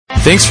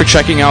Thanks for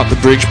checking out the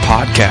Bridge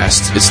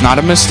Podcast. It's not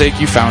a mistake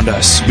you found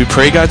us. We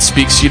pray God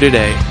speaks to you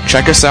today.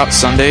 Check us out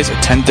Sundays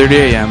at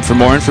 10:30 a.m. For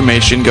more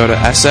information, go to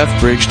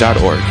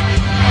sfbridge.org.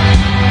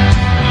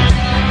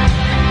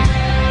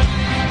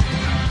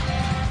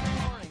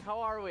 How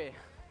are we?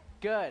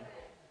 Good,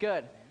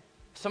 good.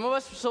 Some of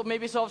us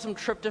maybe still have some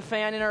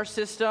tryptophan in our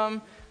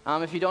system.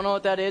 If you don't know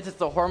what that is, it's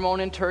the hormone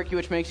in turkey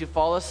which makes you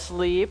fall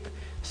asleep.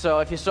 So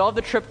if you still have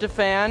the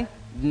tryptophan,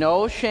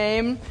 no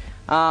shame.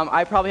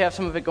 I probably have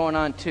some of it going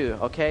on too,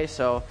 okay?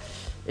 So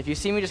if you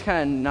see me just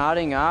kind of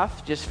nodding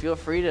off, just feel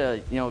free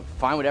to,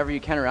 find whatever you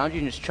can around you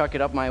and just chuck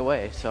it up my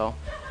way. So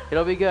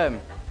it'll be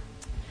good.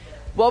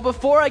 Well,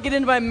 before I get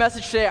into my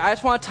message today, I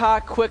just want to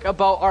talk quick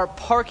about our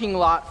parking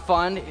lot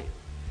fund.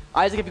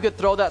 Isaac, if you could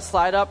throw that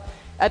slide up.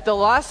 At the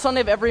last Sunday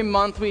of every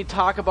month, we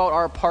talk about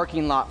our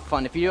parking lot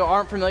fund. If you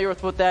aren't familiar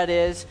with what that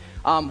is,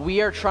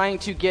 we are trying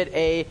to get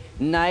a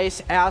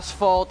nice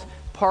asphalt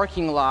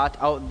parking lot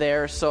out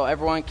there so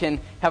everyone can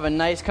have a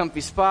nice comfy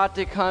spot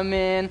to come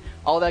in,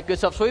 all that good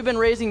stuff. So we've been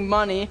raising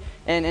money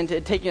and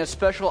taking a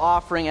special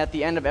offering at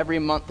the end of every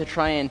month to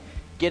try and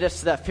get us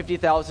to that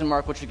 50,000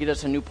 mark, which would get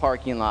us a new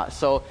parking lot.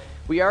 So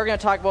we are going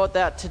to talk about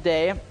that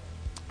today.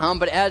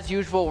 But as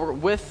usual,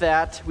 with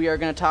that, we are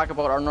going to talk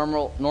about our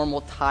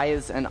normal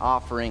tithes and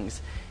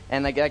offerings.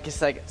 And I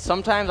guess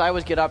sometimes I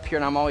always get up here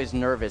and I'm always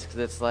nervous because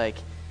it's like,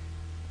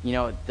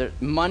 the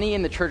money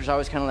in the church is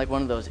always kind of like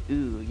one of those,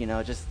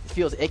 just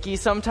feels icky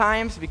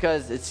sometimes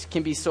because it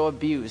can be so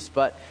abused.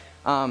 But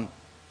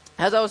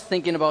as I was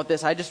thinking about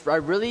this, I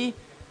really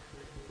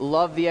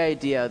love the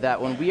idea that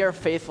when we are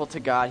faithful to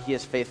God, He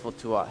is faithful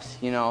to us,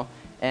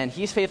 and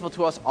He's faithful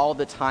to us all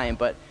the time.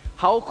 But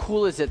how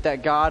cool is it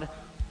that God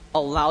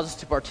allows us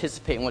to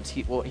participate in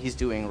what He's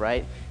doing,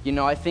 right?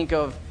 I think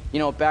of,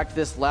 back to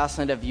this last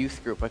night of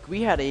youth group. Like,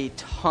 we had a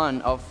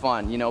ton of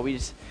fun. We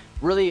just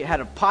really had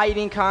a pie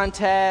eating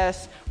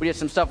contest. We did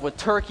some stuff with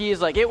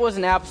turkeys. Like, it was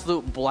an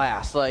absolute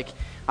blast. Like,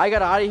 I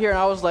got out of here and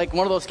I was like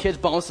one of those kids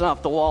bouncing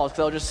off the walls because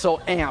I was just so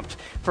amped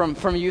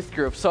from youth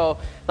group. So,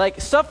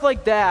 like, stuff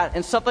like that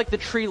and stuff like the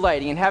tree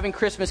lighting and having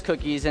Christmas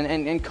cookies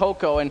and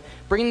cocoa and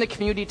bringing the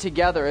community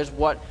together is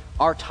what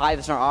our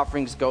tithes and our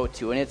offerings go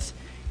to. And it's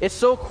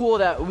so cool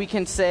that we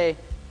can say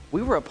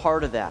we were a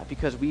part of that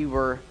because we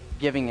were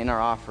giving in our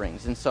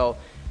offerings. And so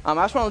I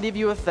just want to leave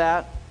you with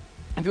that.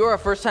 If you are a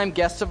first-time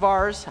guest of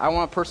ours, I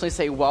want to personally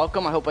say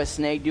welcome. I hope I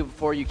snagged you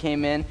before you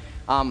came in.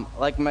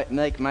 Like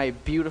my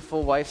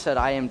beautiful wife said,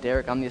 I am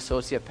Derek. I'm the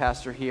associate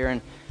pastor here.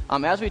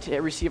 And as we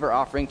receive our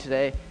offering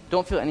today,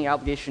 don't feel any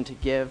obligation to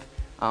give.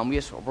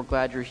 We're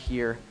glad you're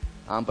here.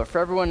 But for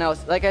everyone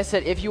else, like I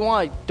said, if you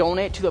want to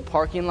donate to the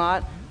parking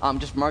lot,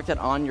 just mark that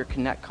on your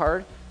Connect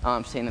card,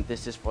 saying that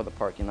this is for the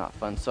parking lot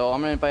fund. So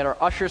I'm going to invite our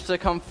ushers to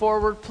come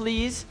forward,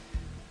 please.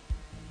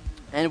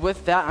 And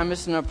with that, I'm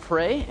just going to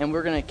pray, and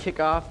we're going to kick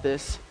off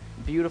this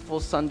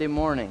beautiful Sunday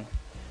morning.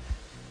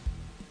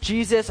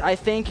 Jesus, I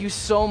thank you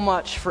so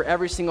much for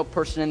every single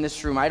person in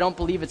this room. I don't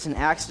believe it's an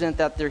accident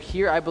that they're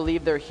here. I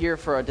believe they're here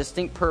for a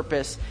distinct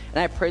purpose.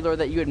 And I pray, Lord,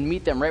 that you would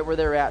meet them right where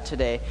they're at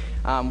today.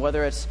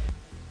 Whether it's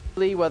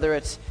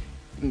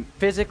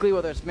physically,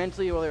 whether it's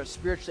mentally, whether it's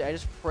spiritually, I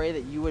just pray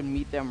that you would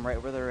meet them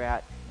right where they're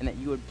at and that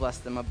you would bless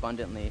them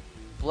abundantly.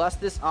 Bless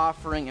this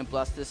offering and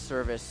bless this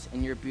service.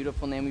 In your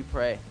beautiful name we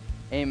pray.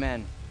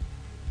 Amen.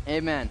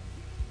 Amen.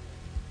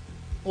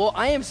 Well,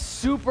 I am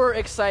super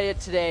excited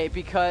today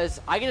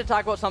because I get to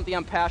talk about something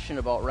I'm passionate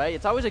about, right?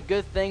 It's always a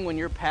good thing when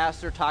your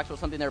pastor talks about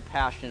something they're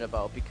passionate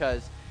about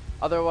because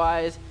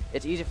otherwise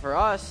it's easy for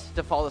us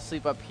to fall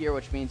asleep up here,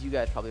 which means you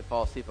guys probably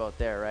fall asleep out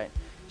there, right?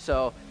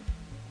 So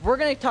we're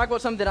going to talk about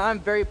something that I'm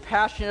very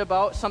passionate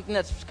about, something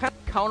that's kind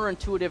of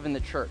counterintuitive in the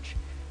church.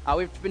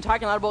 We've been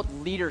talking a lot about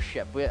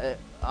leadership. We'll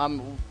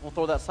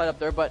throw that slide up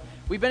there, but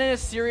we've been in a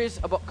series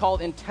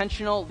called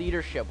Intentional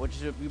Leadership, which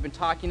is, we've been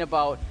talking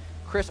about.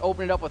 Chris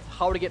opened it up with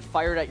how to get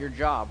fired at your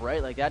job,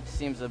 right? Like, that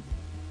seems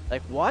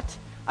like what?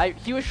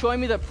 He was showing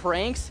me the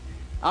pranks.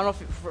 I don't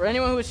know if for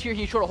anyone who was here,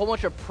 he showed a whole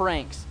bunch of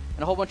pranks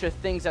and a whole bunch of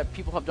things that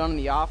people have done in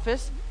the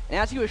office. And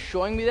as he was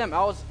showing me them,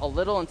 I was a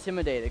little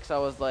intimidated because I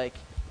was like,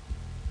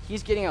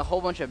 he's getting a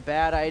whole bunch of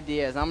bad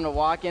ideas. I'm going to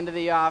walk into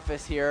the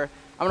office here.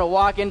 I'm going to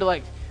walk into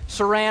like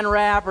saran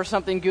wrap or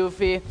something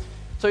goofy.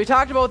 So we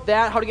talked about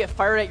that, how to get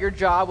fired at your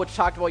job, which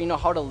talked about,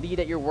 how to lead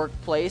at your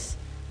workplace.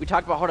 We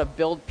talked about how to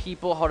build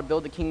people, how to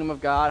build the kingdom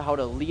of God, how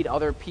to lead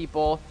other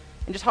people,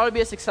 and just how to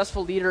be a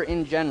successful leader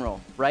in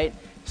general, right?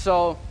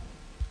 So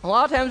a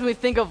lot of times when we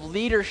think of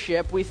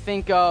leadership, we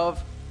think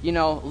of,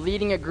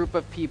 leading a group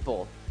of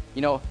people,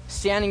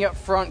 standing up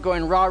front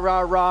going rah, rah,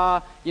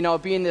 rah,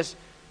 being this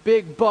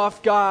big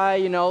buff guy,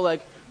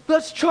 like,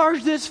 let's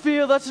charge this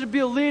field, let's be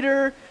a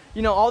leader,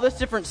 all this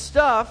different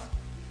stuff.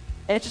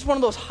 And it's just one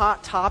of those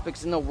hot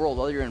topics in the world,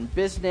 whether you're in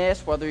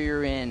business, whether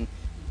you're in,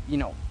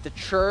 the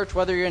church,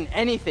 whether you're in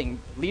anything.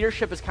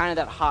 Leadership is kind of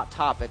that hot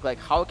topic. Like,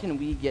 how can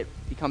we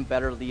become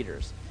better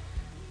leaders?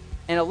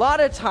 And a lot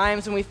of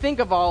times when we think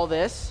of all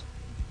this,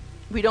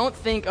 we don't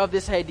think of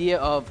this idea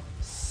of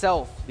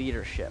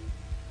self-leadership.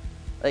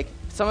 Like,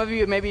 some of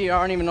you maybe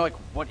aren't even know, like,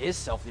 what is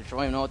self-leadership? I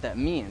don't even know what that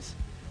means.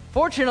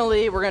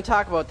 Fortunately, we're going to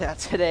talk about that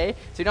today,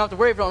 so you don't have to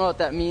worry if you don't know what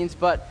that means.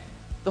 But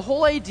the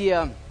whole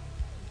idea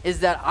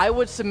is that I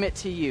would submit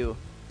to you,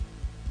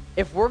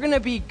 if we're going to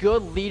be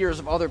good leaders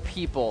of other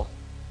people,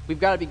 we've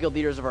got to be good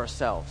leaders of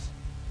ourselves.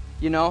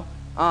 You know,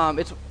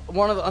 it's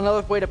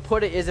another way to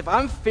put it is, if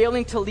I'm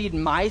failing to lead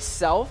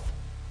myself,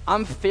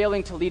 I'm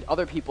failing to lead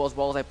other people as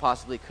well as I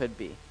possibly could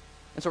be.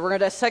 And so we're going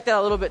to dissect that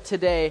a little bit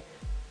today.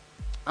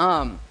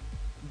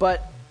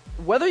 But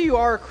whether you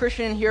are a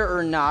Christian here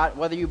or not,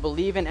 whether you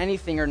believe in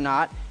anything or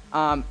not,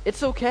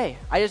 it's okay.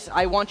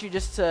 I want you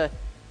just to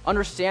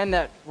understand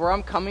that where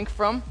I'm coming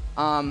from,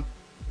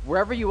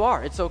 wherever you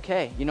are, it's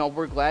okay. You know,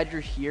 we're glad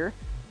you're here.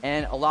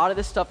 And a lot of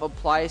this stuff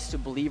applies to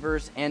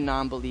believers and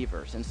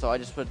non-believers. And so I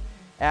just would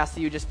ask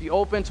that you just be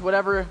open to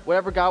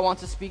whatever God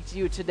wants to speak to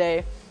you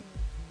today.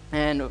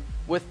 And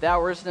with that,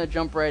 we're just going to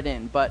jump right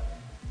in. But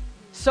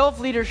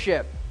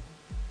self-leadership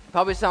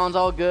probably sounds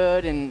all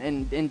good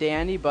and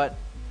dandy, but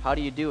how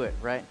do you do it,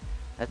 right?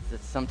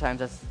 Sometimes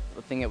that's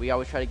the thing that we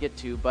always try to get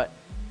to. But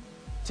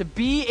to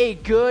be a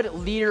good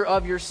leader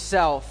of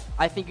yourself,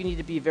 I think you need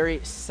to be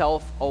very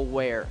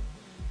self-aware.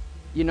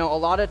 You know, a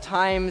lot of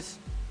times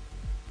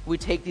we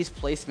take these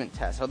placement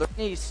tests. Are there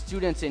any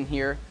students in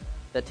here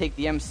that take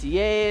the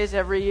MCAs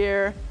every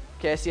year?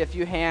 Okay, I see a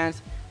few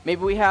hands.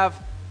 Maybe we have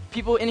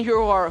people in here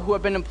who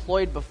have been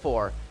employed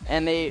before,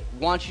 and they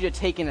want you to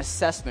take an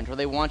assessment, or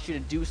they want you to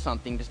do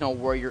something to know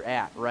where you're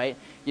at, right?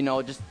 You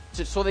know, just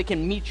so they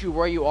can meet you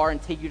where you are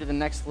and take you to the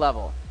next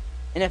level.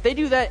 And if they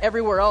do that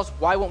everywhere else,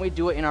 why won't we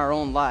do it in our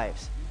own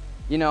lives?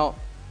 You know,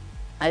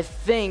 I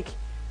think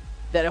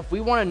that if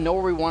we want to know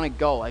where we want to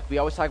go, like we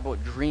always talk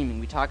about dreaming,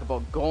 we talk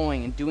about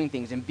going and doing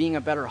things and being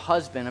a better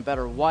husband, a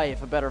better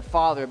wife, a better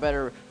father, a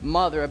better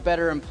mother, a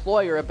better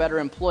employer, a better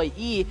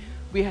employee.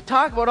 We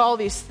talk about all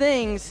these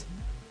things,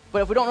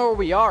 but if we don't know where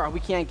we are,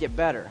 we can't get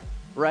better,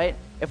 right?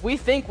 If we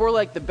think we're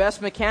like the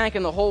best mechanic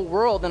in the whole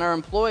world and our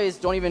employees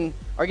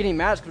are getting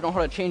mad because we don't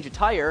know how to change a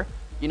tire,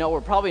 you know,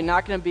 we're probably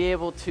not going to be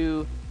able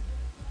to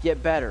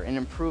get better and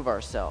improve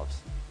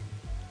ourselves.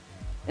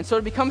 And so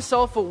to become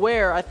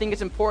self-aware, I think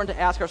it's important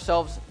to ask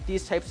ourselves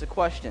these types of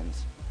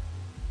questions.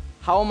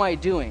 How am I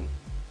doing?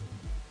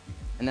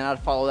 And then I'd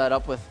follow that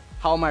up with,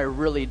 how am I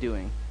really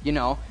doing? You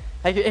know,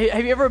 have you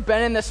ever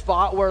been in this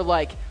spot where,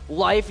 like,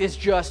 life is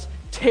just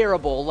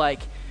terrible? Like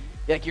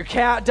your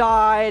cat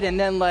died, and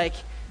then, like,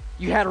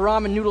 you had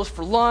ramen noodles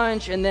for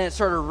lunch, and then it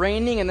started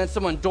raining, and then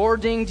someone door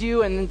dinged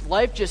you, and then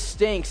life just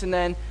stinks. And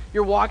then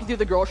you're walking through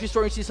the grocery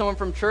store, and you see someone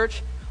from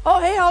church. Oh,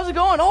 hey, how's it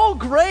going? Oh,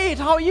 great.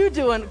 How are you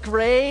doing?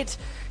 Great.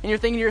 And you're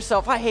thinking to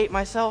yourself, I hate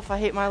myself. I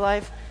hate my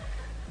life.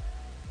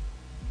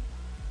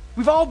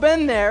 We've all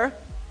been there.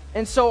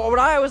 And so what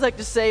I always like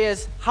to say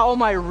is, how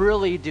am I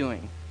really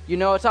doing? You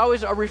know, it's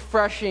always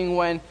refreshing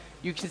when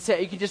you can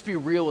just be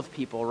real with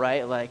people,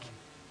 right? Like,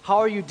 how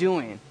are you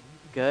doing?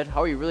 Good.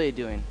 How are you really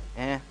doing?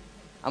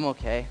 I'm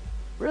okay.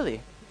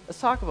 Really?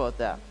 Let's talk about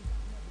that.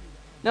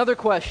 Another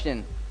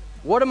question.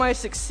 What am I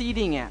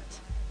succeeding at?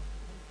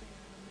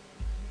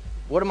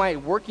 What am I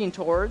working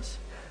towards?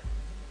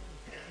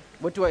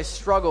 What do I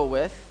struggle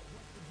with?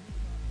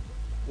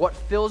 What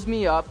fills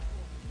me up?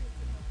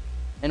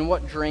 And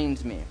what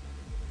drains me?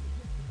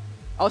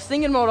 I was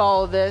thinking about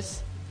all of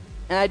this,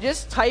 and I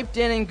just typed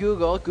in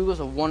Google. Google's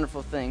a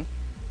wonderful thing.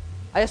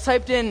 I just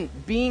typed in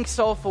being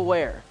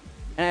self-aware,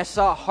 and I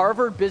saw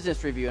Harvard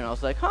Business Review, and I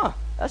was like,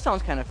 that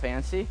sounds kind of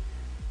fancy.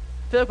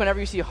 I feel like whenever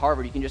you see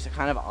Harvard, you can just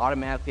kind of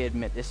automatically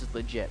admit this is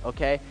legit,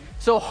 okay?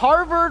 So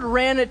Harvard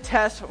ran a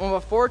test from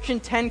a Fortune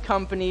 10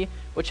 company,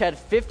 which had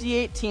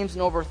 58 teams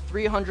and over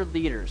 300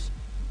 leaders.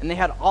 And they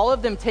had all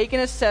of them take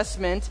an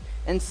assessment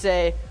and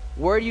say,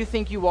 where do you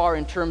think you are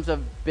in terms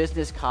of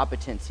business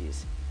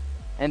competencies?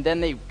 And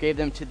then they gave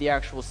them to the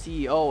actual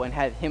CEO and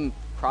had him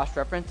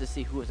cross-reference to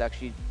see who was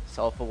actually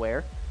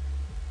self-aware.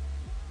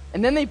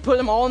 And then they put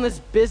them all in this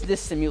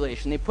business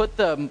simulation. They put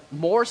the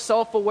more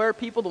self-aware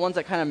people, the ones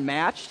that kind of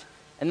matched,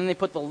 and then they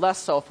put the less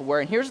self-aware.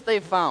 And here's what they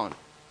found.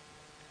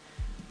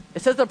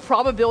 It says the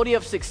probability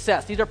of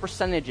success. These are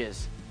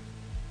percentages.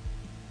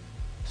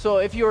 So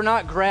if you're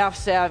not graph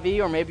savvy,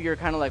 or maybe you're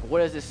kind of like, what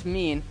does this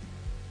mean?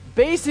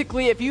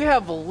 Basically, if you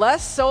have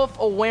less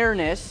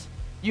self-awareness,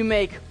 you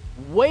make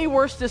way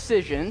worse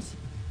decisions,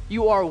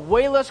 you are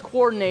way less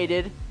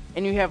coordinated,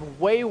 and you have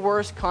way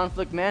worse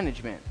conflict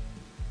management.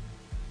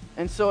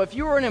 And so if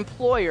you were an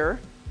employer,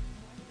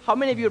 how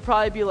many of you would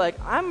probably be like,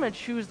 I'm going to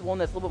choose the one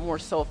that's a little bit more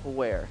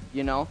self-aware,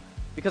 you know?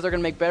 Because they're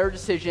going to make better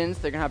decisions,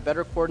 they're going to have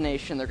better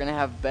coordination, they're going to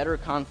have better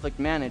conflict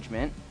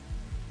management.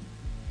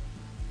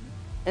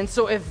 And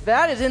so if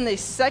that is in the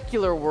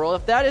secular world,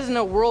 if that is in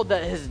a world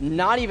that is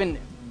not even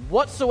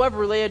whatsoever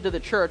related to the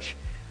church,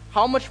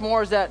 how much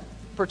more is that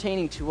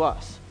pertaining to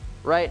us,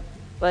 right?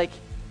 Like,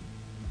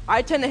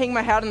 I tend to hang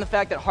my hat on the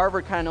fact that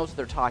Harvard kind of knows what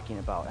they're talking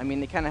about. I mean,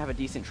 they kind of have a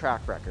decent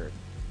track record.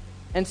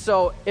 And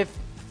so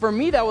for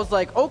me, that was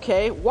like,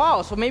 okay,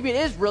 wow, so maybe it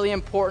is really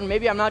important.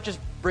 Maybe I'm not just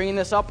bringing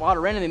this up out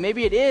of randomly.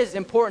 Maybe it is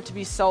important to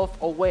be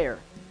self-aware.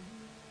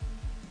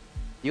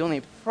 The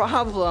only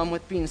problem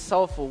with being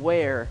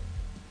self-aware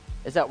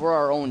is that we're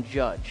our own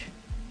judge.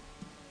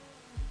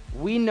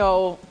 We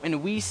know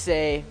and we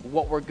say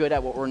what we're good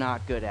at, what we're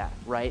not good at,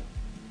 right?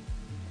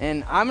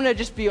 And I'm going to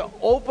just be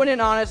open and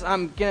honest.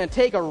 I'm going to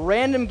take a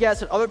random guess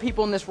that other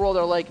people in this world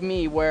are like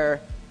me, where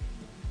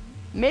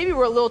maybe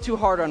we're a little too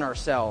hard on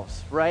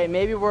ourselves, right?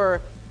 Maybe we're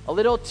a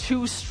little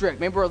too strict.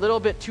 Maybe we're a little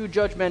bit too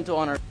judgmental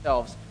on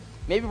ourselves.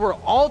 Maybe we're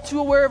all too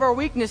aware of our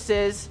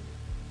weaknesses,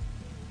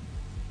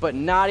 but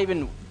not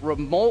even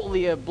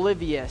remotely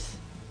oblivious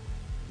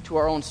to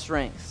our own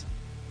strengths.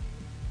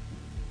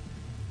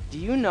 Do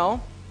you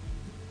know?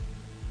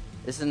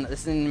 This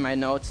isn't in my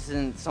notes. This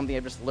isn't something I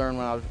just learned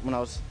when I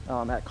was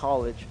at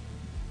college.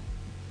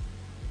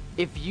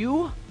 If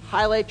you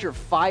highlight your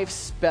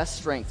 5 best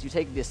strengths, you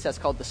take this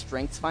test called the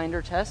Strengths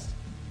Finder test.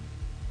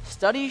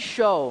 Studies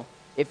show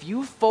if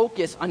you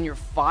focus on your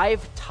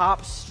 5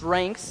 top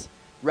strengths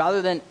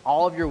rather than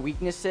all of your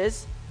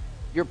weaknesses,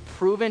 you're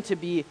proven to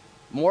be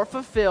more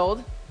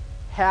fulfilled,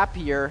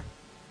 happier,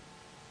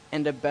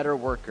 and a better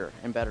worker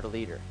and better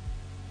leader.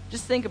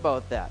 Just think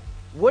about that.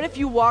 What if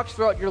you walked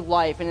throughout your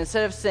life and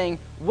instead of saying,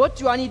 what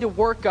do I need to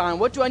work on?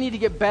 What do I need to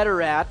get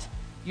better at?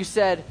 You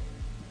said,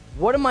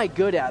 what am I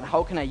good at?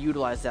 How can I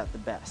utilize that the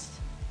best?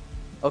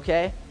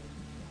 Okay?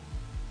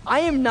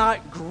 I am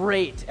not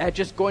great at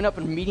just going up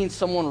and meeting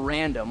someone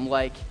random.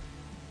 Like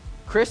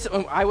Chris,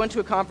 I went to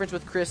a conference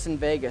with Chris in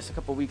Vegas a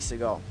couple weeks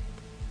ago.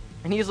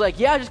 And he's like,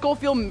 yeah, just go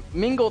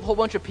mingle with a whole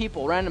bunch of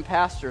people, random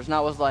pastors. And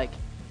I was like,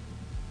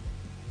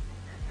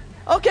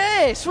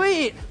 okay,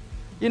 sweet.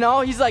 You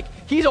know, he's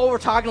over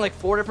talking to like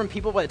 4 different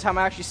people by the time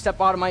I actually step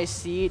out of my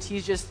seat.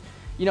 He's just,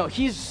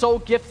 he's so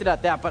gifted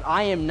at that, but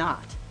I am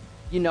not.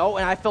 And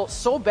I felt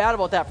so bad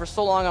about that for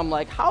so long. I'm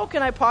like, how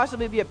can I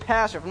possibly be a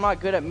pastor if I'm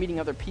not good at meeting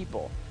other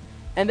people?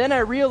 And then I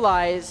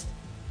realized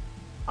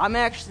I'm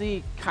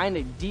actually kind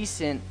of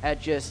decent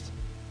at just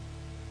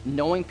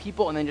knowing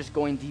people and then just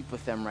going deep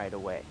with them right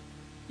away.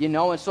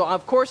 And so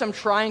of course I'm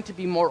trying to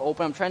be more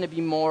open. I'm trying to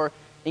be more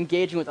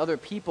engaging with other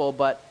people,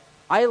 but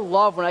I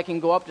love when I can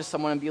go up to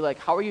someone and be like,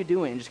 how are you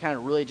doing? And just kind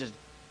of really just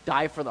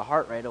dive for the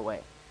heart right away.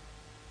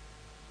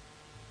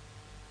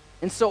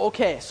 And so,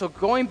 so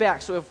going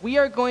back, so if we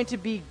are going to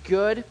be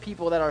good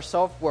people that are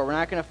self-aware, we're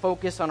not going to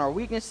focus on our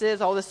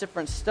weaknesses, all this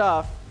different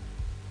stuff.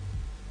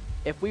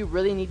 If we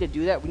really need to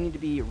do that, we need to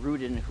be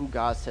rooted in who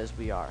God says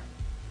we are.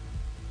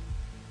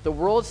 The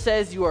world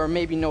says you are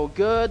maybe no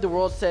good. The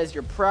world says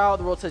you're proud.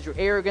 The world says you're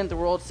arrogant. The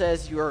world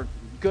says you're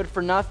good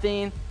for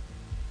nothing.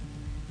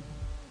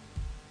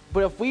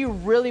 But if we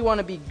really want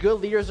to be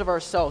good leaders of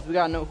ourselves, we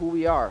got to know who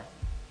we are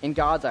in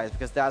God's eyes,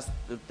 because that's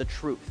the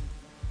truth.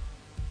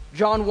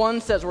 John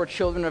 1 says we're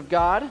children of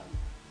God.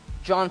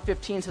 John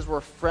 15 says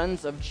we're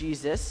friends of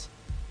Jesus.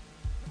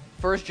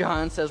 1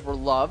 John says we're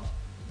loved.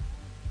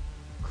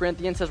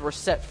 Corinthians says we're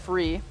set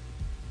free.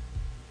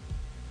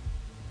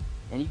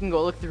 And you can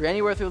go look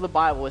anywhere through the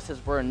Bible, it says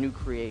we're a new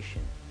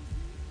creation.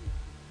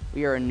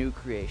 We are a new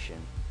creation.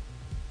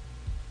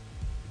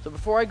 So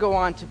before I go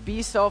on, to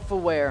be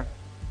self-aware,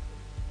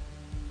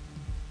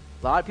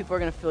 a lot of people are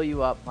going to fill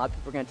you up. A lot of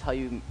people are going to tell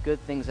you good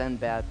things and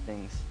bad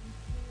things.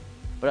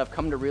 But I've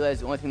come to realize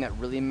the only thing that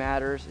really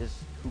matters is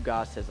who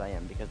God says I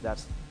am, because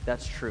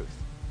that's truth.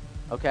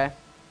 Okay?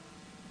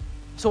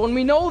 So when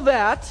we know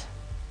that,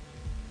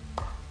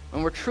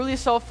 when we're truly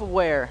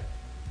self-aware,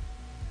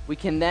 we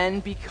can then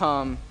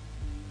become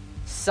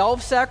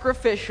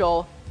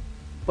self-sacrificial,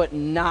 but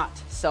not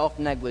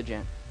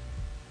self-negligent.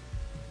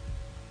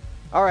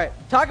 All right,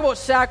 talk about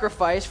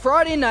sacrifice.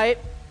 Friday night,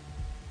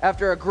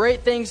 after a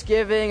great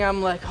Thanksgiving,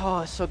 I'm like,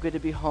 oh, it's so good to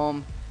be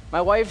home. My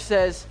wife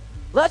says,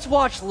 let's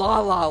watch La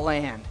La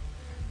Land.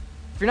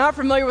 If you're not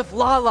familiar with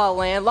La La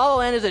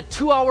Land is a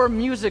 2-hour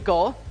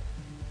musical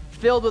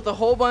filled with a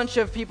whole bunch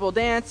of people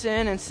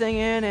dancing and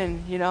singing,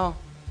 and,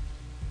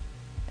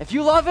 if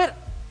you love it,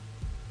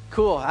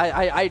 cool.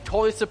 I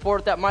totally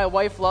support that. My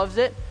wife loves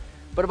it.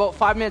 But about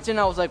 5 minutes in,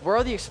 I was like, where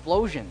are the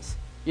explosions?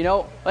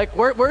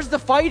 Where's the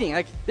fighting?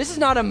 Like, this is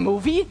not a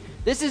movie.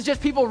 This is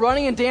just people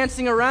running and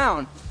dancing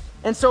around.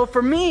 And so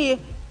for me,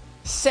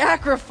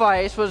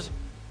 sacrifice was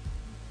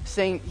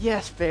saying,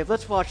 yes, babe,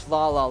 let's watch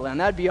La La Land.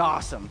 That'd be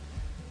awesome.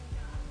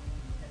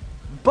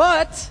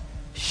 But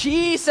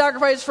she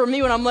sacrificed for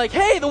me when I'm like,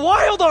 hey, the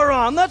Wild are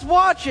on. Let's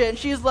watch it. And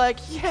she's like,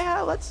 yeah,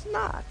 let's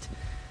not.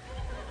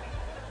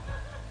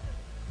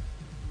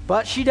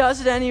 But she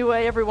does it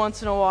anyway every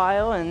once in a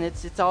while, and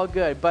it's all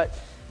good. But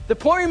the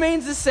point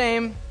remains the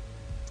same.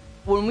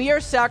 When we are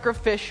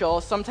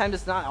sacrificial, sometimes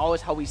it's not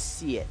always how we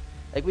see it.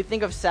 Like, we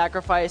think of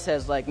sacrifice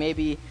as like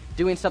maybe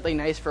doing something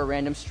nice for a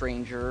random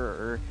stranger,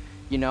 or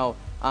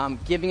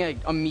giving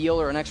a meal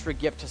or an extra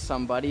gift to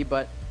somebody.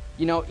 But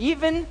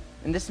even,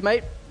 and this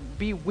might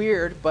be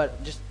weird,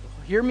 but just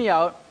hear me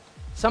out,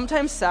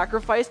 sometimes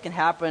sacrifice can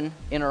happen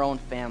in our own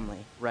family,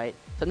 right?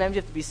 Sometimes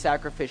you have to be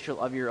sacrificial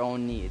of your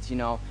own needs.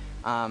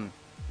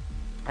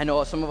 I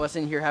know some of us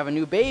in here have a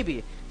new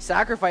baby.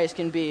 Sacrifice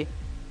can be,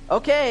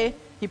 okay,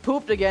 he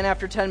pooped again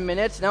after 10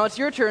 minutes. Now it's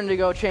your turn to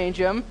go change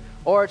him.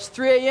 Or it's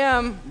 3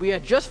 a.m., we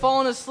had just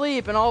fallen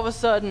asleep, and all of a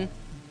sudden,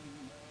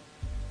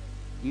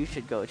 you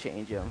should go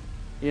change him,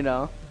 you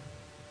know?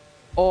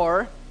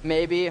 Or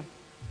maybe you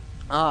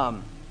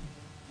got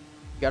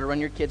to run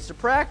your kids to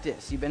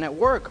practice. You've been at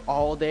work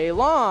all day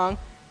long,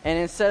 and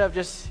instead of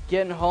just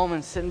getting home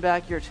and sitting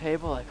back at your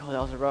table like, oh,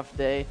 that was a rough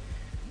day,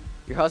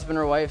 your husband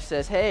or wife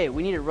says, hey,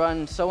 we need to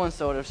run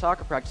so-and-so to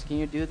soccer practice. Can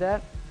you do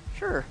that?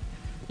 Sure.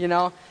 You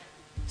know,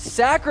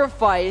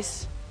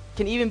 sacrifice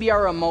can even be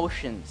our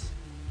emotions.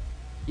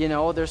 You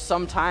know, there's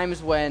some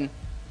times when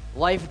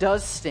life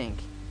does stink,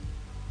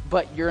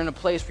 but you're in a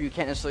place where you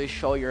can't necessarily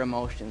show your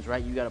emotions,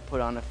 right? You got to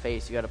put on a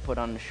face, you got to put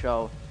on a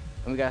show,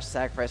 and we got to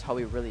sacrifice how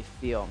we really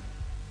feel.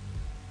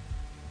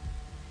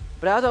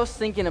 But as I was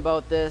thinking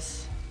about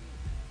this,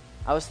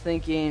 I was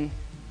thinking,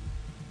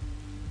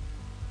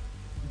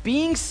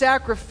 being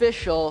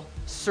sacrificial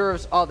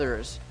serves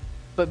others,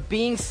 but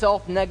being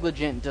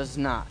self-negligent does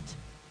not.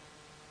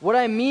 What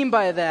I mean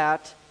by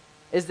that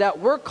is that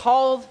we're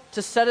called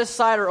to set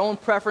aside our own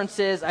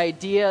preferences,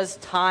 ideas,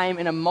 time,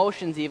 and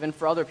emotions even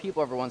for other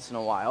people every once in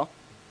a while,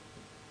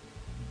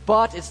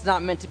 but it's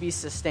not meant to be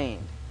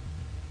sustained.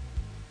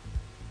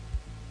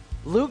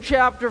 Luke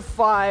chapter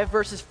 5,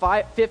 verses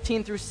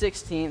 15 through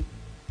 16,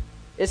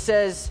 it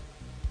says,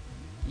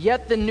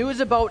 "Yet the news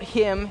about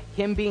him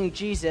being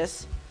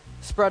Jesus,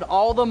 spread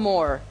all the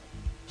more,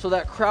 so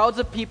that crowds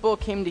of people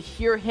came to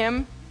hear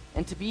him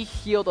and to be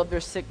healed of their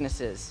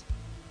sicknesses.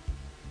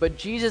 But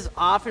Jesus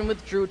often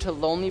withdrew to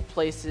lonely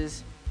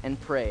places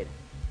and prayed."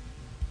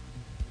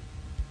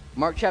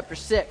 Mark chapter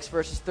 6,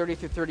 verses 30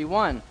 through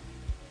 31.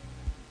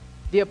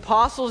 "The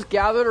apostles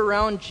gathered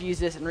around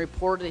Jesus and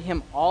reported to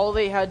him all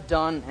they had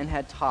done and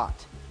had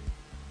taught.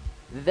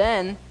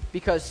 Then,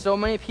 because so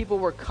many people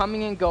were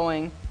coming and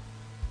going,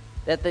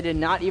 that they did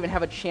not even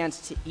have a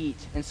chance to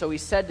eat. And so he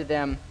said to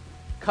them,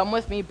 'Come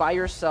with me by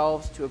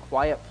yourselves to a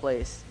quiet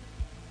place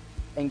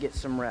and get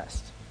some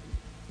rest.'"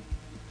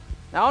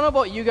 Now, I don't know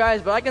about you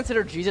guys, but I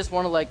consider Jesus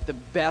one of like the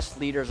best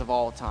leaders of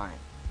all time.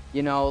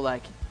 You know,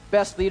 like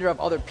best leader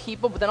of other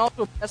people, but then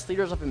also best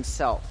leaders of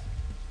himself.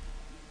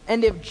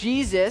 And if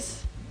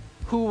Jesus,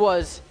 who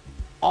was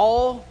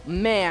all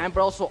man,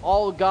 but also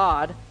all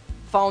God,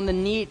 found the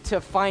need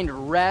to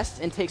find rest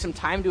and take some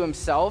time to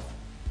himself,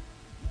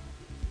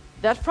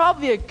 that's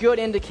probably a good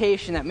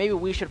indication that maybe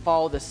we should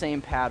follow the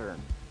same pattern,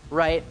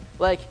 right?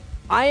 Like,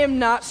 I am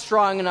not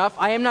strong enough,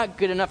 I am not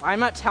good enough, I'm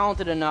not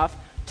talented enough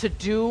to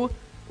do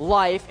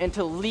life and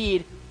to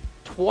lead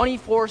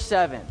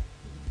 24/7.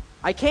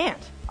 I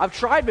can't. I've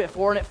tried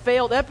before and it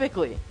failed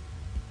epically.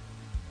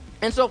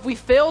 And so if we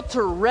fail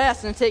to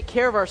rest and take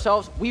care of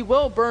ourselves, we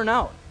will burn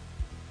out.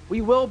 We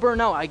will burn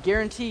out, I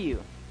guarantee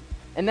you.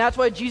 And that's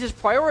why Jesus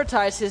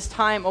prioritized his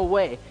time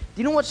away.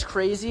 Do you know what's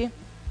crazy?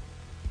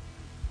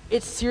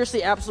 It's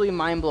seriously absolutely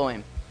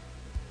mind-blowing.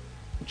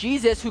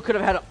 Jesus, who could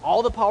have had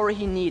all the power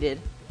he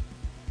needed,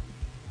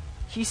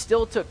 he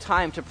still took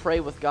time to pray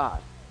with God.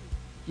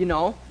 You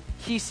know?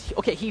 He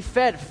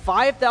fed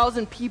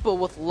 5,000 people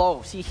with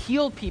loaves. He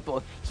healed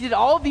people. He did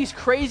all of these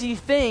crazy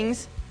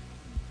things.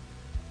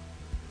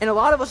 And a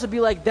lot of us would be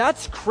like,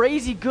 that's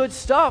crazy good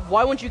stuff.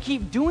 Why wouldn't you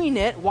keep doing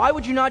it? Why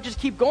would you not just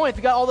keep going? If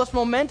you got all this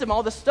momentum,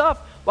 all this stuff,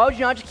 why would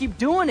you not just keep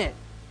doing it?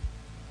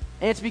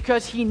 And it's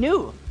because he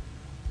knew.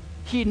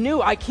 He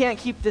knew, I can't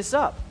keep this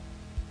up.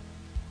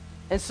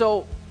 And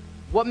so,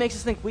 what makes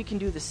us think we can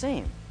do the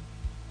same?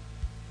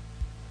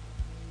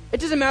 It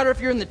doesn't matter if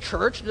you're in the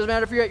church. It doesn't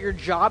matter if you're at your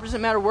job. It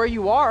doesn't matter where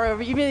you are,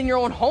 or even in your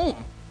own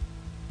home.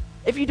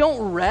 If you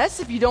don't rest,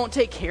 if you don't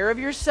take care of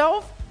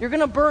yourself, you're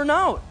going to burn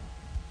out.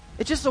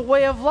 It's just a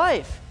way of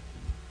life.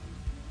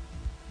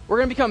 We're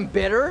going to become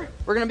bitter.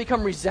 We're going to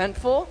become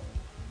resentful.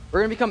 We're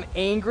going to become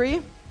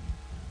angry.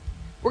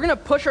 We're going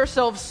to push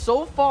ourselves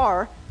so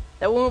far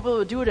that we won't be able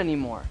to do it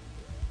anymore.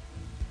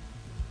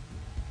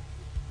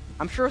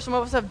 I'm sure some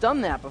of us have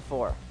done that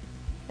before.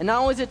 And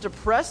not only is it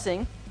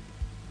depressing,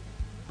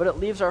 but it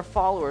leaves our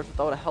followers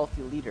without a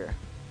healthy leader.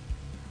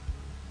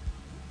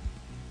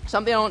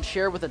 Something I don't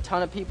share with a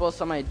ton of people,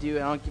 some I do,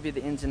 and I don't give you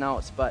the ins and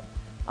outs, but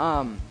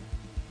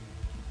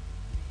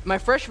my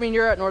freshman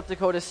year at North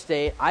Dakota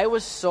State, I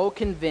was so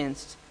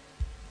convinced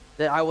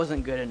that I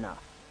wasn't good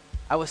enough.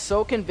 I was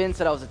so convinced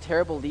that I was a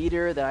terrible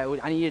leader, that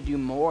I needed to do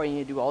more, I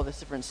needed to do all this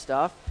different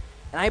stuff.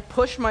 And I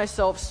pushed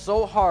myself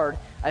so hard,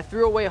 I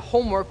threw away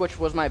homework, which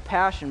was my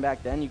passion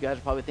back then. You guys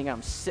are probably thinking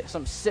I'm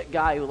some sick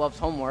guy who loves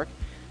homework.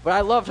 But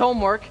I loved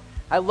homework.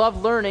 I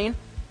loved learning.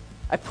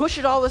 I pushed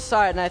it all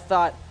aside, and I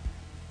thought,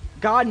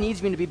 God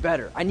needs me to be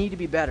better. I need to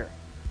be better.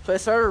 So I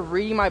started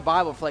reading my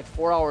Bible for like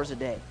 4 hours a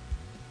day.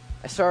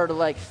 I started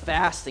like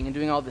fasting and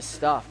doing all this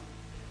stuff.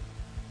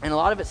 And a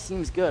lot of it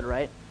seems good,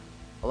 right?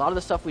 A lot of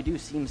the stuff we do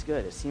seems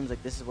good. It seems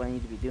like this is what I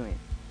need to be doing.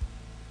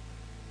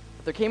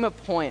 But there came a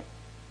point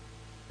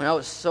when I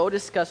was so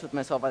disgusted with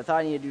myself, I thought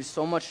I needed to do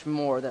so much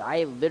more that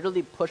I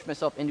literally pushed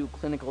myself into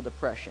clinical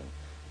depression.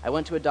 I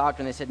went to a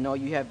doctor and they said, no,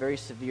 you have very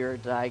severe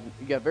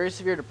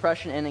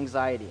depression and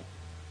anxiety.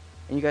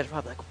 And you guys are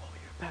probably like, whoa,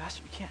 you're a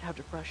pastor, you can't have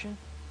depression?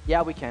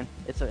 Yeah, we can.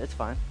 It's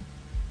fine.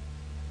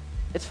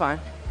 It's fine.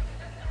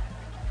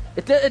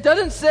 It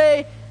doesn't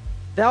say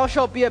Thou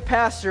shalt be a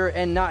pastor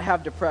and not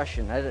have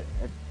depression.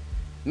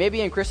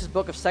 Maybe in Chris's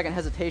book of Second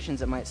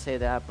Hesitations it might say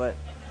that, but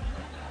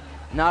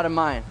not in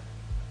mine.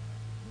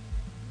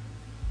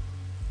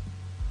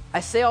 I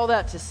say all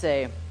that to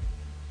say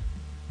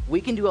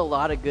we can do a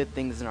lot of good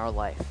things in our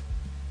life.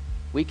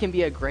 We can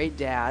be a great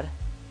dad.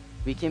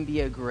 We can be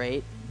a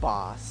great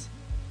boss.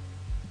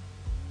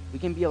 We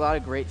can be a lot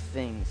of great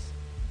things.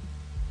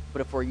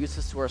 But if we're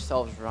useless to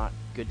ourselves, we're not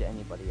good to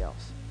anybody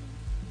else.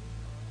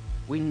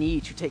 We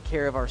need to take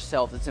care of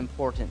ourselves. It's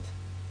important.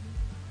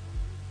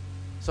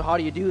 So how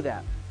do you do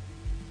that?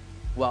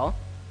 Well,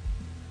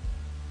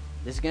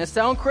 this is going to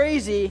sound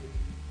crazy,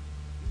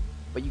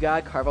 but you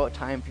got to carve out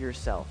time for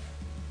yourself.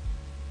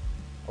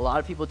 A lot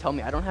of people tell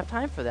me, I don't have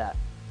time for that.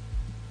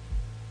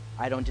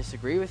 I don't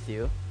disagree with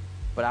you,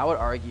 but I would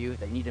argue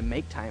that you need to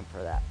make time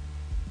for that.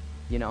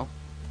 You know?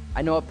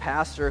 I know a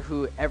pastor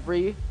who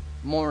every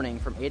morning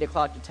from 8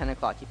 o'clock to 10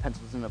 o'clock, he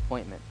pencils an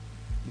appointment.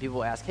 And people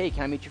will ask, hey,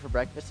 can I meet you for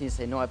breakfast? And he'll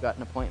say, no, I've got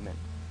an appointment.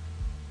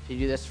 If you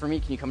do this for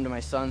me, can you come to my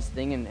son's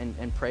thing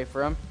and pray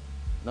for him?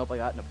 Nope, I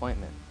got an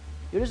appointment.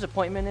 You know what his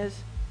appointment is?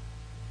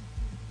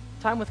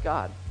 Time with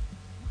God.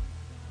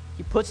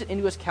 He puts it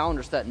into his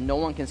calendar so that no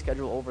one can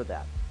schedule over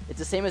that. It's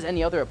the same as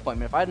any other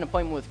appointment. If I had an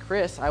appointment with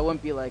Chris, I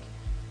wouldn't be like,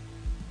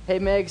 hey,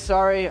 Meg,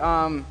 sorry,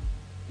 I'm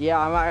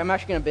actually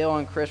going to bail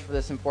on Chris for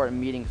this important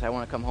meeting because I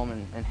want to come home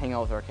and hang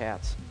out with our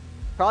cats.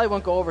 Probably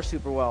won't go over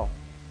super well.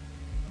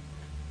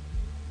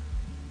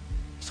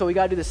 So we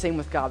got to do the same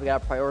with God. We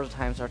got to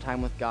prioritize our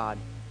time with God.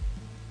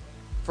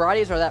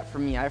 Fridays are that for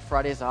me. I have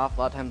Fridays off.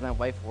 A lot of times my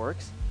wife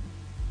works.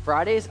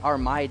 Fridays are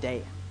my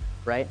day,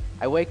 right?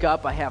 I wake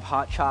up, I have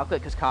hot chocolate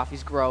because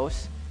coffee's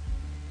gross.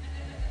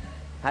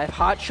 I have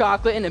hot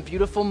chocolate in a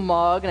beautiful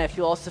mug, and I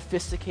feel all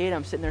sophisticated.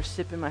 I'm sitting there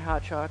sipping my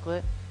hot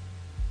chocolate.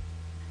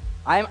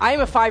 I'm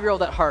a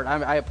 5-year-old at heart.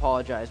 I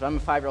apologize, but I'm a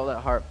 5-year-old at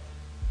heart.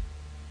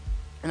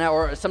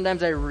 And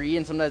sometimes I read,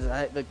 and sometimes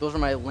those are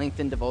my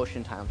lengthened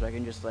devotion times where I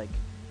can just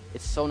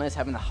it's so nice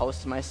having the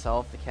house to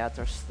myself. The cats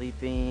are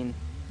sleeping.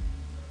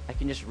 I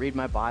can just read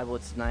my Bible.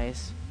 It's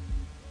nice.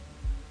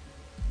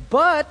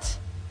 But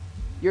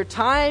your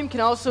time can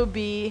also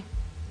be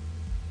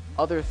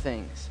other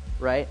things,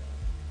 right?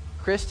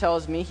 Chris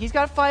tells me he's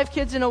got 5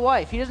 kids and a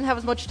wife. He doesn't have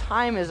as much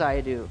time as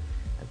I do.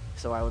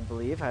 So I would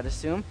believe, I'd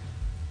assume.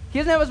 He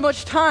doesn't have as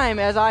much time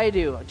as I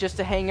do just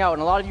to hang out.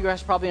 And a lot of you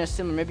guys are probably in a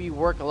similar, maybe you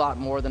work a lot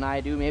more than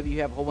I do. Maybe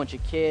you have a whole bunch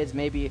of kids.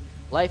 Maybe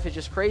life is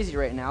just crazy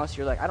right now. So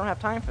you're like, I don't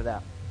have time for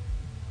that.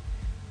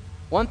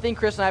 One thing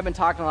Chris and I have been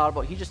talking a lot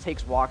about, he just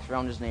takes walks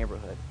around his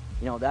neighborhood.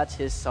 You know, that's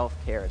his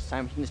self-care. It's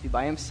time he can just be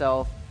by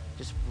himself,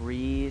 just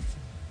breathe,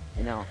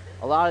 you know,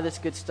 a lot of this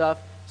good stuff.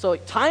 So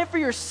time for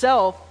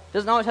yourself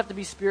doesn't always have to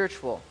be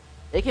spiritual.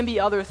 It can be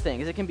other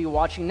things. It can be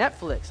watching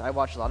Netflix. I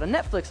watch a lot of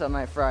Netflix on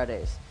my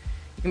Fridays.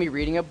 It can be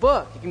reading a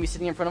book. It can be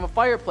sitting in front of a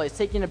fireplace,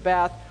 taking a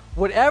bath,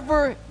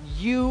 whatever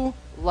you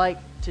like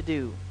to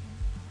do.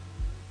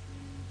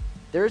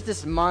 There's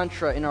this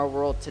mantra in our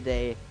world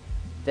today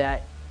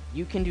that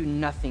you can do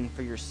nothing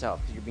for yourself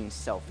because you're being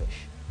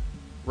selfish,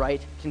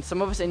 right? Can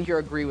some of us in here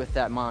agree with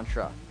that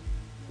mantra,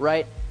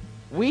 right?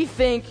 We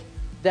think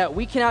that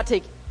we cannot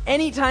take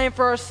any time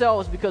for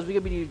ourselves because we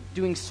could be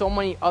doing so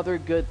many other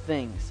good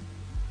things.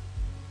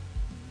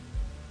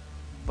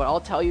 But I'll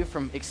tell you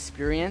from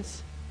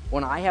experience,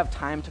 when I have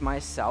time to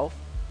myself,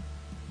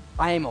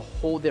 I am a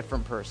whole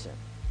different person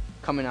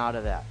coming out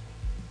of that.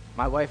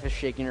 My wife is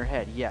shaking her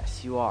head.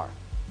 Yes, you are.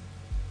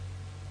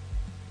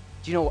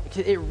 Do you know,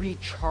 it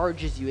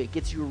recharges you. It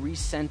gets you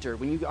recentered.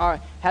 When you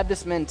have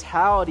this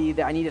mentality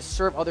that I need to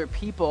serve other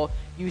people,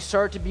 you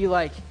start to be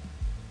like,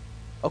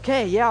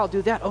 okay, yeah, I'll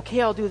do that.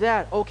 Okay, I'll do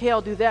that. Okay,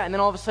 I'll do that. And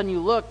then all of a sudden you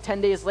look 10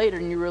 days later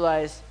and you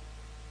realize,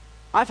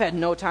 I've had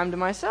no time to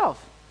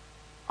myself.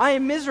 I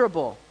am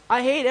miserable.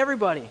 I hate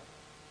everybody.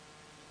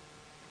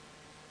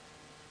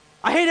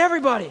 I hate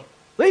everybody.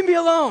 Leave me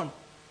alone.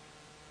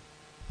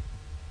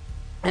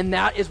 And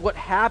that is what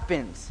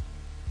happens.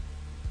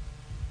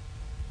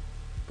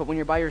 But when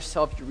you're by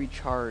yourself, you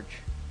recharge,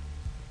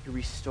 you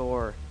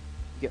restore,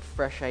 you get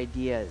fresh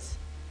ideas.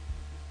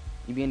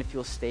 You begin to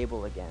feel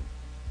stable again.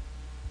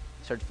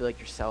 You start to feel like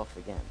yourself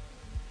again.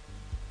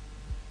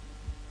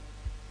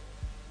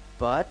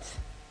 But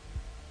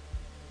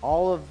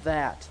all of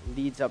that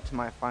leads up to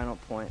my final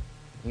point.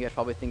 You guys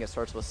probably think it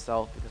starts with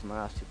self because my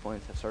last 2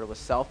 points have started with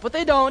self, but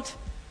they don't.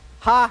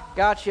 Ha,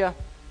 gotcha.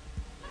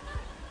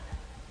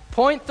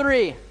 Point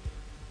 3,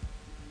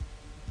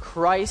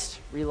 Christ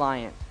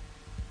reliant.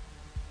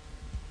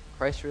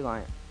 Christ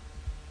reliant.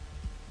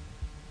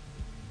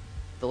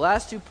 The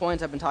last 2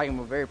 points I've been talking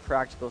about very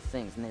practical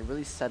things, and they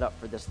really set up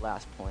for this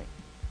last point.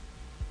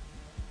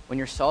 When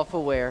you're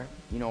self-aware,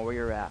 you know where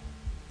you're at.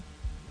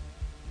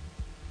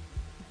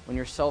 When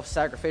you're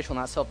self-sacrificial,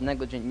 not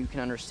self-negligent, you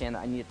can understand that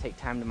I need to take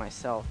time to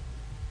myself.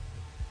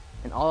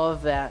 And all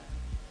of that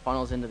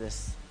funnels into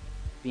this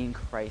being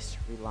Christ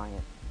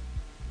reliant.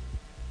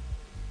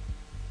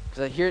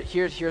 Because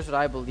here's what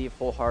I believe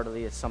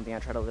wholeheartedly. It's something I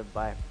try to live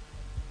by.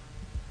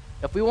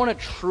 If we want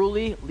to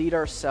truly lead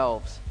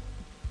ourselves,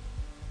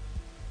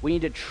 we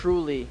need to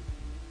truly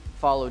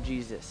follow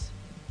Jesus.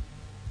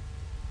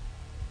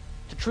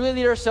 To truly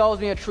lead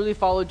ourselves, we need to truly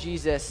follow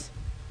Jesus.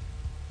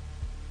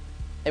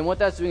 And what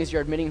that's doing is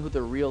you're admitting who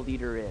the real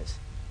leader is.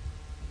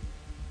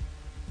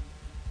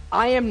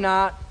 I am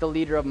not the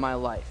leader of my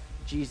life.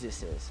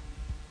 Jesus is.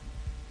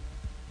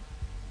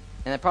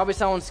 And that probably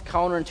sounds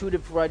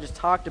counterintuitive to what I just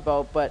talked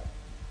about, but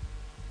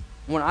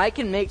when I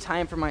can make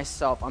time for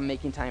myself, I'm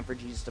making time for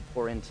Jesus to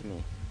pour into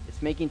me.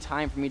 It's making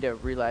time for me to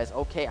realize,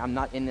 okay, I'm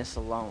not in this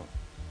alone.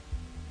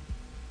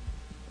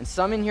 And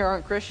some in here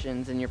aren't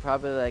Christians, and you're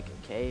probably like,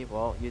 okay,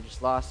 well, you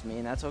just lost me,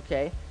 and that's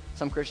okay.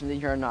 Some Christians in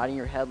here are nodding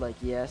your head like,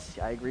 yes,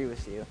 I agree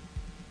with you.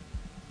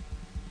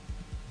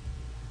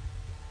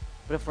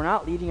 But if we're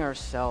not leading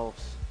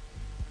ourselves,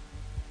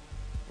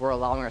 we're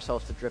allowing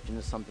ourselves to drift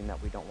into something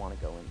that we don't want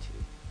to go into.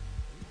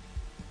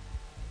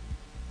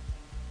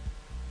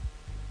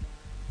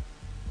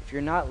 If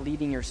you're not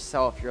leading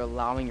yourself, you're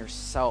allowing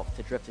yourself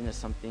to drift into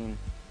something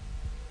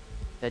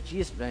that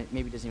Jesus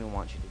maybe doesn't even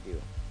want you to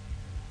do.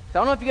 I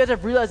don't know if you guys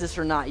have realized this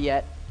or not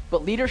yet,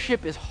 but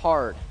leadership is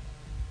hard.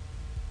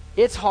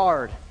 It's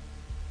hard.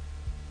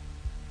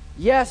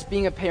 Yes,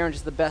 being a parent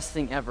is the best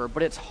thing ever,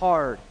 but it's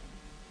hard.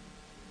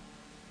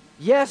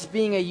 Yes,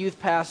 being a youth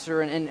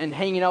pastor and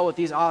hanging out with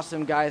these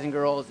awesome guys and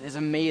girls is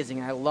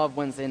amazing. I love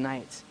Wednesday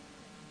nights.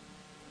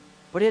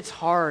 But it's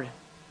hard.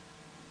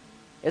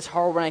 It's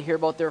hard when I hear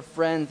about their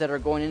friends that are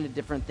going into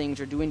different things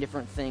or doing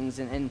different things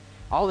and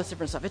all this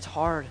different stuff. It's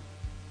hard.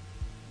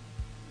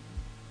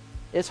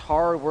 It's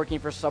hard working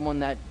for someone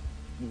that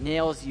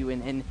nails you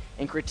and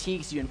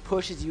critiques you and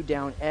pushes you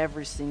down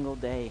every single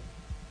day.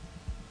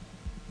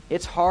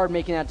 It's hard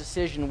making that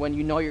decision when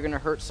you know you're going to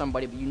hurt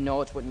somebody, but you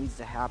know it's what needs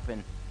to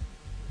happen.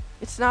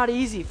 It's not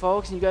easy,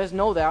 folks, and you guys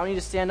know that. I don't need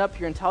to stand up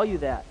here and tell you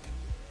that.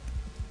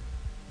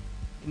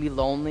 It can be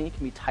lonely, it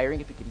can be tiring,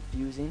 it can be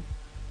confusing.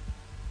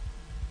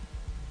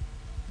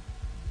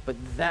 But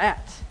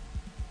that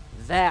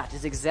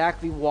is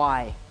exactly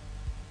why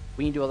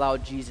we need to allow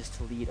Jesus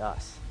to lead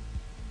us.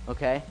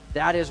 Okay?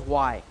 That is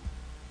why.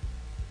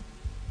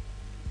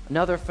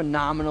 Another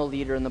phenomenal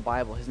leader in the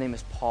Bible, his name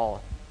is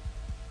Paul.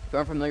 If you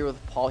aren't familiar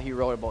with Paul, he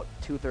wrote about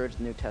 2/3 of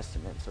the New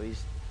Testament, so he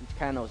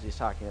kind of knows what he's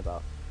talking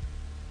about.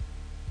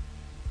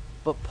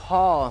 But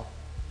Paul,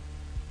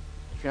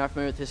 if you're not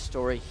familiar with his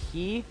story,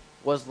 he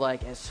was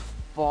like as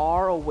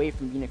far away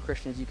from being a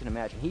Christian as you can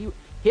imagine.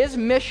 His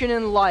mission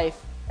in life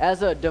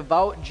as a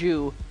devout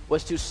Jew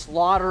was to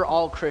slaughter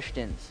all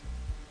Christians,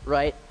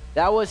 right?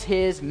 That was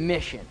his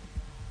mission.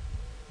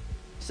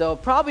 So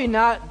probably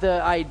not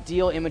the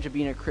ideal image of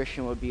being a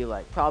Christian would be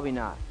like. Probably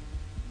not.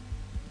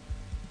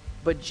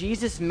 But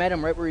Jesus met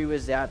him right where he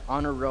was at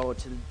on a road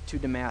to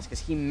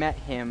Damascus. He met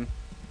him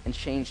and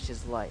changed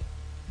his life.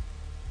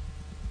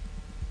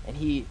 And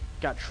he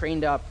got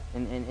trained up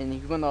and he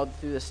went all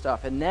through this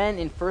stuff. And then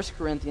in 1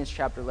 Corinthians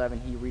chapter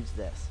 11, he reads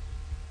this.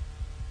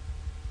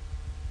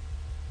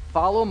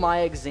 Follow my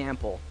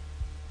example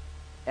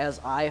as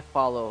I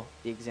follow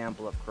the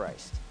example of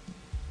Christ.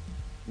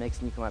 Max,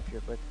 can you come up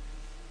here quick?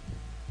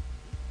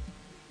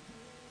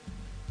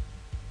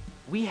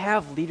 We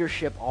have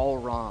leadership all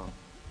wrong.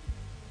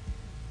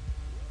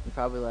 You're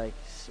probably like,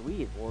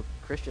 sweet, well,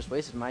 Chris just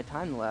wasted my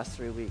time the last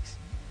 3 weeks.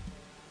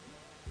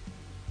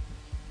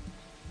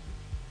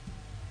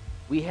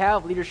 We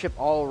have leadership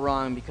all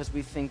wrong because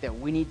we think that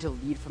we need to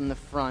lead from the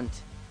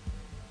front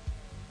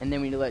and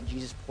then we need to let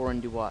Jesus pour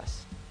into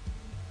us.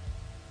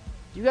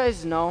 Do you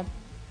guys know?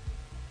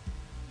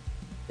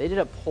 They did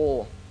a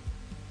poll.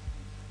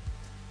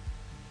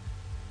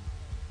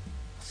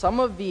 Some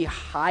of the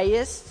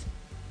highest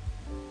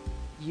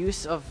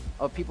use of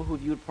people who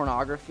viewed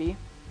pornography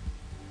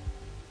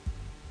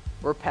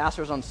were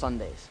pastors on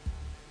Sundays.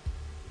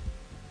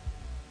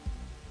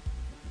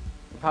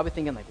 You're probably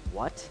thinking like,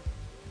 what?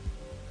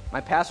 My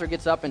pastor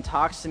gets up and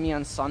talks to me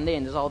on Sunday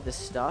and does all this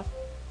stuff,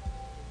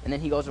 and then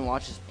he goes and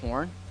watches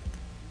porn?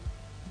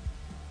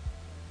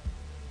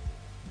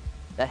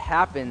 That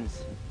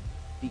happens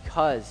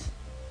because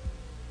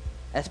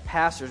as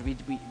pastors, we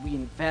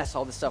invest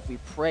all this stuff. We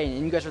pray,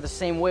 and you guys are the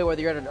same way,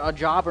 whether you're at a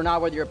job or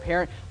not, whether you're a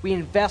parent. We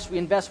invest,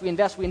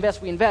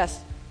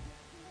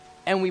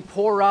 and we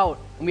pour out,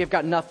 and we have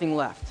got nothing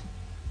left.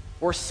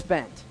 We're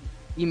spent.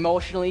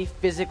 Emotionally,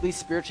 physically,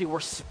 spiritually, we're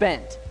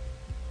spent.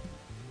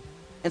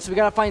 And so we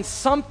got to find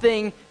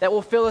something that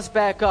will fill us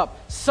back up.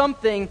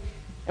 Something,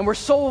 and we're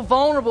so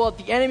vulnerable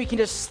that the enemy can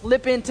just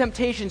slip in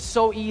temptation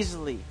so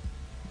easily.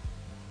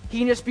 He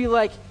can just be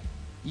like,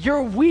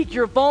 you're weak,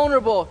 you're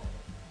vulnerable.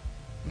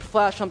 And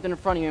flash something in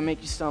front of you and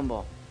make you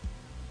stumble.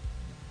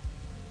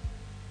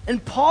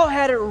 And Paul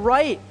had it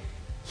right.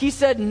 He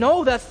said,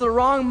 no, that's the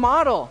wrong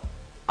model.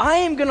 I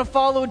am going to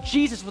follow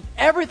Jesus with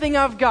everything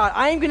I've got.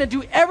 I am going to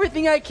do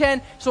everything I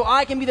can so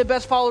I can be the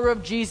best follower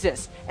of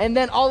Jesus. And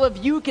then all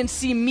of you can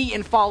see me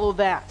and follow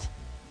that.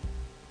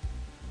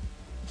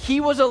 He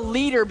was a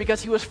leader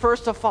because he was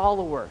first a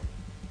follower.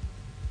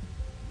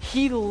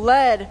 He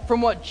led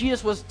from what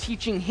Jesus was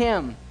teaching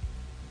him.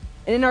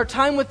 And in our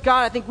time with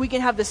God, I think we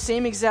can have the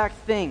same exact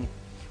thing.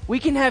 We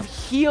can have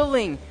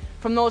healing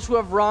from those who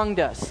have wronged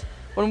us.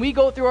 When we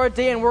go through our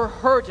day and we're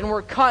hurt and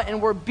we're cut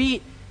and we're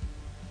beat,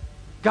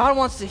 God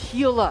wants to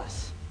heal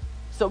us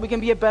so we can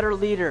be a better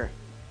leader.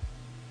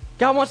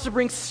 God wants to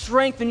bring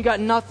strength when you got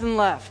nothing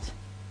left.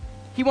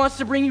 He wants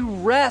to bring you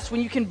rest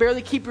when you can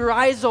barely keep your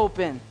eyes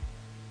open.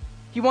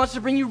 He wants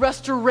to bring you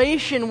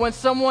restoration when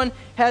someone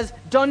has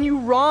done you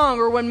wrong,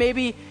 or when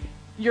maybe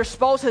your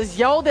spouse has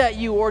yelled at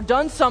you or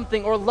done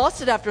something or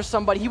lusted after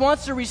somebody. He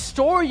wants to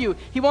restore you.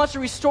 He wants to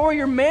restore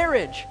your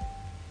marriage.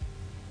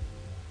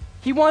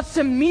 He wants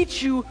to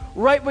meet you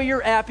right where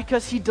you're at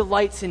because he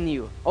delights in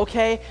you,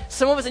 okay?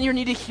 Some of us in here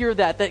need to hear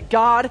that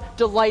God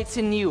delights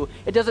in you.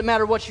 It doesn't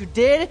matter what you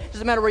did. It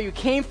doesn't matter where you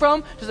came from.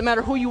 It doesn't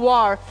matter who you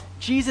are.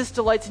 Jesus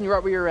delights in you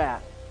right where you're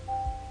at.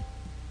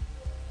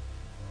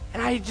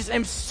 And I just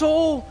am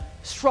so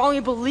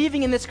strongly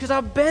believing in this because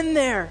I've been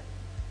there.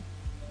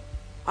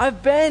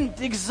 I've been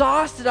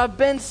exhausted. I've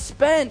been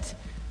spent.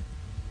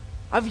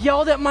 I've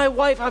yelled at my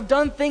wife. I've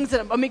done things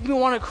that make me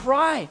want to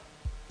cry.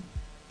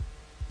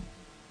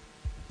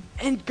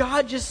 And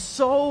God just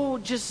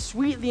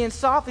sweetly and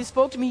softly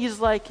spoke to me. He's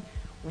like,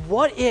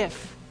 what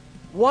if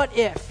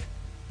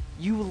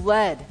you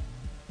led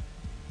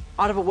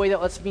out of a way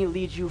that lets me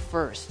lead you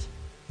first?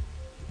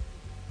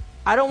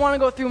 I don't want to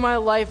go through my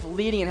life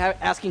leading and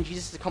asking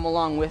Jesus to come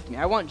along with me.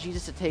 I want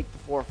Jesus to take the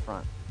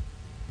forefront.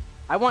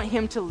 I want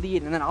him to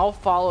lead, and then I'll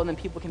follow, and then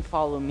people can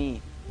follow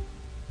me.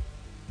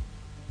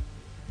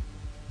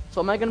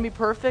 So am I going to be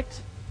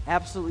perfect?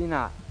 Absolutely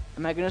not.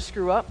 Am I going to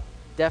screw up?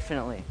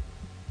 Definitely.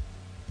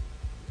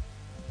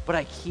 But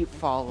I keep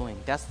following.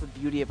 That's the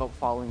beauty about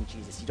following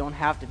Jesus. You don't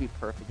have to be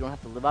perfect. You don't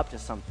have to live up to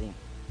something.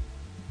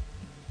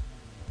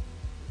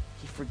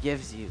 He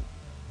forgives you.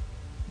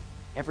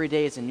 Every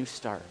day is a new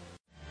start.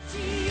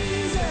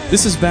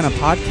 This has been a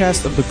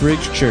podcast of the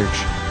Bridge Church.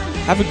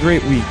 Have a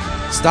great week.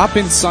 Stop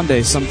in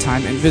Sunday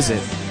sometime and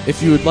visit.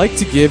 If you would like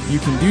to give, you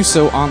can do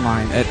so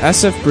online at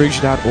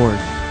sfbridge.org.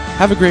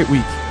 Have a great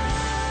week.